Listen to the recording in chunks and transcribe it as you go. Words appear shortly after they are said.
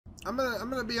I'm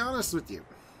gonna be honest with you.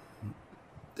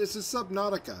 This is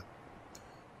Subnautica.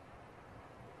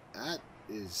 That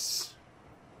is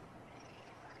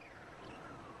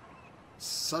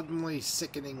suddenly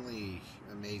sickeningly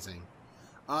amazing.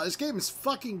 This game is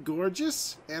fucking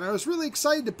gorgeous, and I was really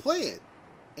excited to play it.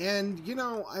 And, you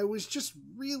know, I was just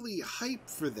really hyped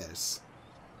for this.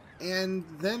 And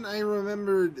then I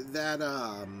remembered that,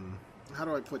 how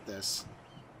do I put this?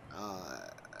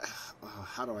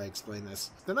 How do I explain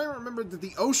this? Then I remembered that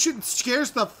the ocean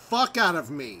scares the fuck out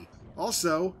of me.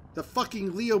 Also, the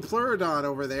fucking Leopleurodon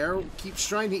over there keeps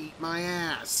trying to eat my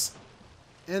ass.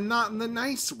 And not in the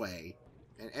nice way.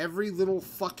 And every little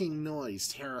fucking noise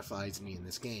terrifies me in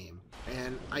this game.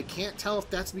 And I can't tell if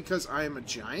that's because I am a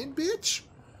giant bitch,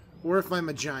 or if I'm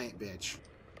a giant bitch.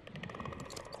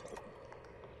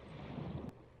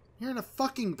 You're in a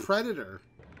fucking predator.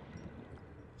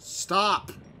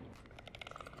 Stop.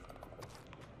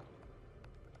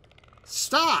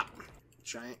 Stop!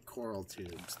 Giant coral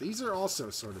tubes. These are also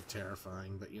sort of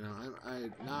terrifying, but you know,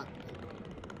 I'm not...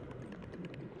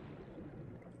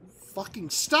 Fucking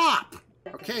stop!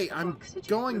 Okay, I'm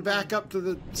going back up to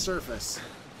the surface.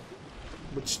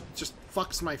 Which just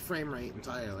fucks my frame rate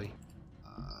entirely.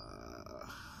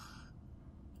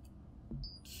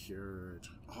 Cured.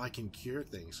 Oh, I can cure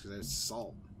things because there's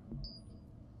salt.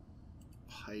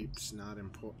 Pipes, not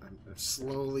important. I'm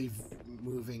slowly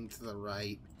moving to the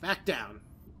right. Back down.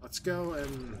 Let's go,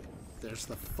 and there's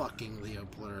the fucking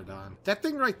Leopleurodon. That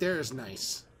thing right there is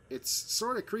nice. It's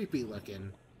sort of creepy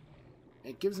looking.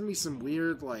 It gives me some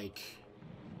weird, like,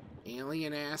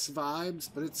 alien-ass vibes,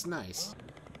 but it's nice.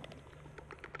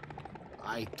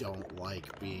 I don't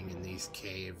like being in these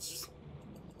caves.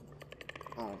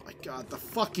 Oh my god, the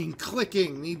fucking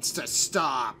clicking needs to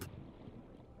stop!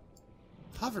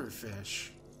 Hoverfish.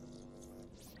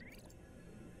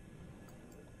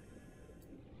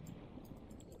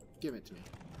 Give it to me.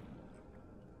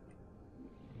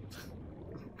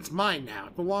 It's mine now.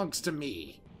 It belongs to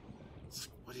me.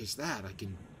 What is that? I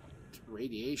can...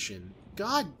 Radiation.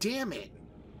 God damn it!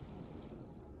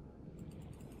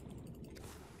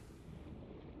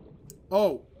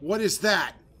 Oh, what is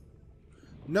that?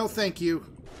 No thank you.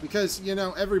 Because, you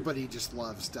know, everybody just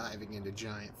loves diving into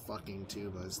giant fucking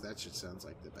tubas. That just sounds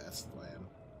like the best plan.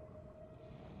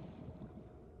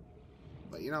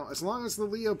 But, you know, as long as the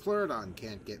Leopleurodon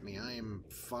can't get me, I am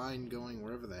fine going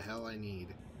wherever the hell I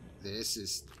need. This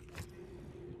is...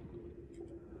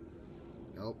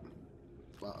 Nope.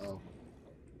 Uh-oh.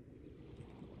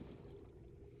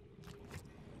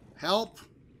 Help!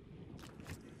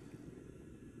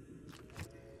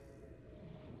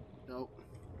 Nope.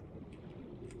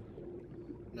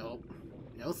 Nope.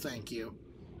 No thank you.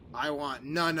 I want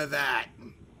none of that.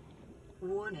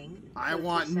 Warning. I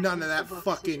want none of that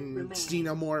fucking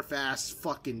xenomorph-ass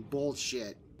fucking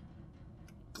bullshit.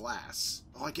 Glass.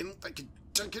 Oh, I can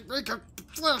make a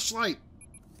flashlight!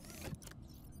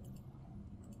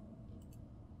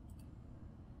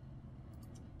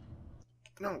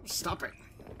 No, stop it.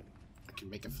 I can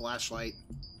make a flashlight.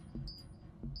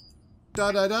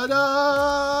 Da-da-da-da!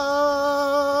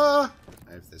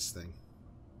 I have this thing.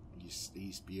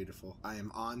 He's beautiful. I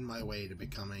am on my way to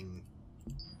becoming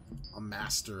a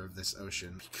master of this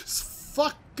ocean. Because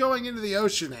fuck going into the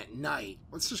ocean at night.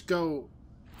 Let's just go...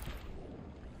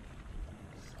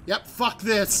 Yep, fuck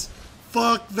this.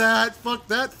 Fuck that, fuck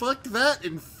that, fuck that,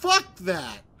 and fuck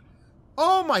that.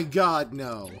 Oh my god,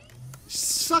 no.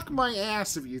 Suck my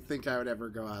ass if you think I would ever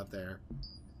go out there.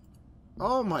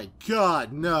 Oh my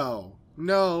god, no.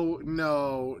 No,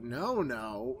 no, no,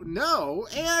 no, no,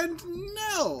 and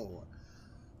no!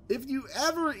 If you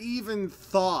ever even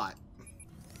thought...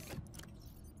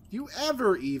 If you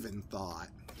ever even thought...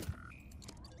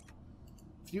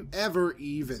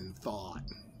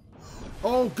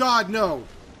 Oh god, no!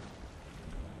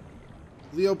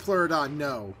 Leopleurodon,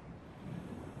 no.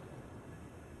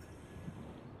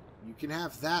 You can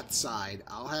have that side.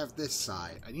 I'll have this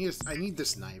side. I need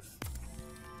this knife.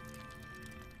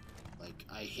 Like,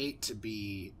 I hate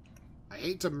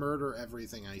to murder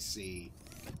everything I see,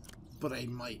 but I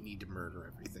might need to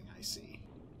murder everything I see.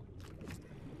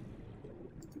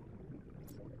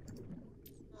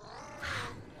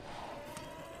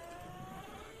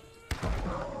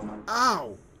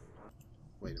 Ow!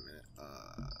 Wait a minute.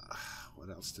 What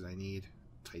else did I need?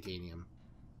 Titanium.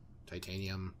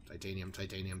 Titanium, titanium,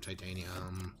 titanium,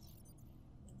 titanium.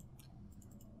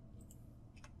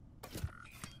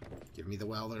 Give me the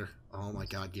welder. Oh my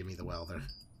god, give me the welder.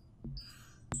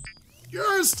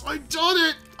 Yes, I've done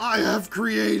it! I have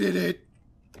created it!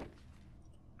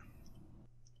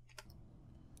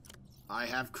 I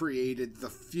have created the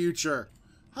future.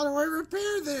 How do I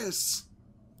repair this?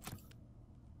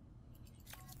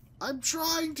 I'm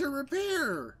trying to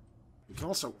repair. We can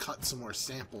also cut some more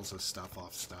samples of stuff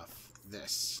off stuff.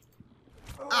 This.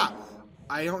 Ah!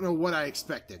 I don't know what I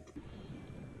expected.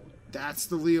 That's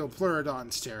the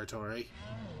Leopleurodon's territory.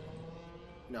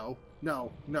 No,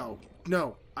 no, no,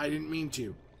 no. I didn't mean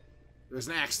to. It was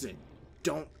an accident.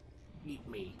 Don't eat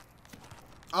me.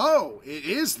 Oh, it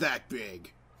is that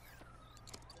big.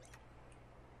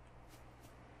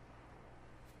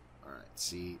 Alright,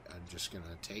 see, I'm just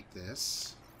gonna take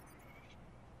this.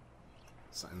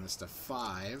 Assign this to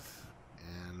 5.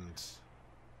 And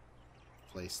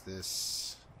place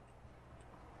this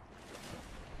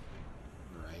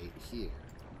right here.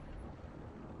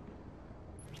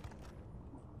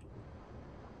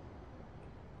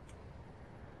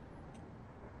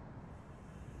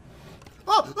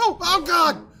 Oh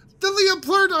God! The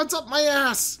Leopleurodon's up my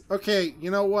ass! Okay,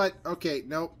 you know what? Okay,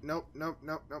 nope. No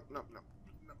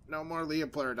more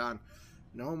Leopleurodon.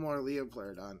 No more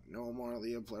Leopleurodon. No more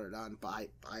Leopleurodon. Bye.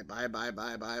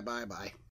 Bye.